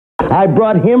I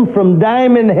brought him from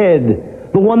Diamond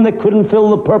Head, the one that couldn't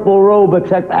fill the purple robe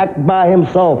except act by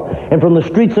himself, and from the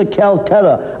streets of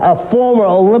Calcutta, a former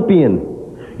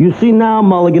Olympian. You see now,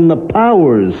 Mulligan, the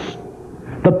powers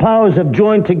have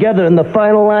joined together, and the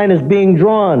final line is being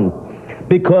drawn,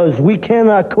 because we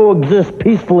cannot coexist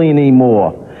peacefully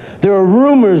anymore. There are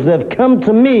rumors that have come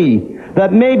to me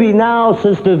that maybe now,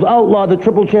 since they've outlawed the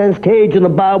triple chance cage and the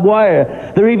barbed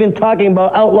wire, they're even talking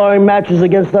about outlawing matches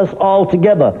against us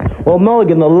altogether. Well,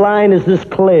 Mulligan, the line is this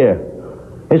clear.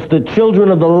 It's the children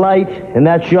of the light, and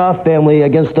that's your family,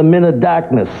 against the men of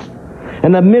darkness.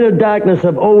 And the men of darkness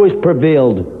have always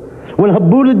prevailed. When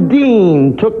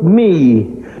Habuddin took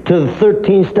me to the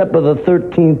 13th step of the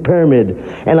 13th pyramid,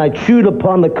 and I chewed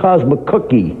upon the cosmic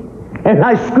cookie, and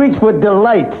I screeched with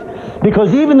delight,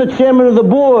 because even the chairman of the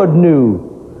board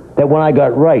knew that when I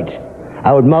got right,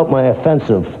 I would mount my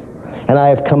offensive. And I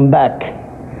have come back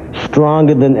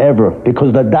stronger than ever,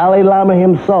 because the Dalai Lama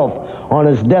himself, on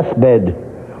his deathbed,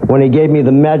 when he gave me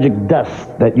the magic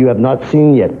dust that you have not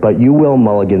seen yet, but you will,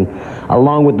 Mulligan,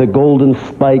 along with the golden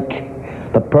spike,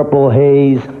 the purple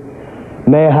haze,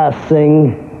 Meha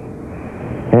Singh,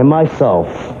 and myself,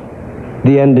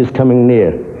 the end is coming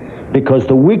near. Because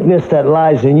the weakness that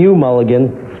lies in you,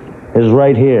 Mulligan, is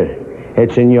right here.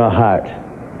 It's in your heart.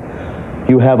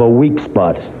 You have a weak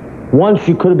spot. Once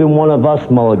you could have been one of us,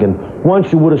 Mulligan.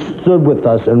 Once you would have stood with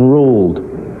us and ruled.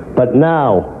 But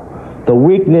now, the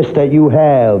weakness that you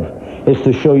have is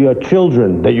to show your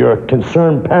children that you're a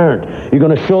concerned parent. You're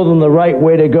going to show them the right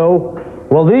way to go.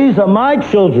 Well, these are my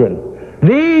children.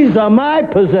 These are my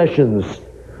possessions.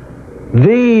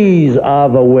 These are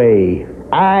the way.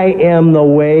 I am the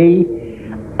way,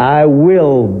 I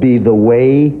will be the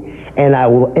way, and I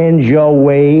will end your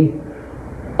way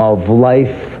of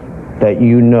life that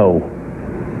you know.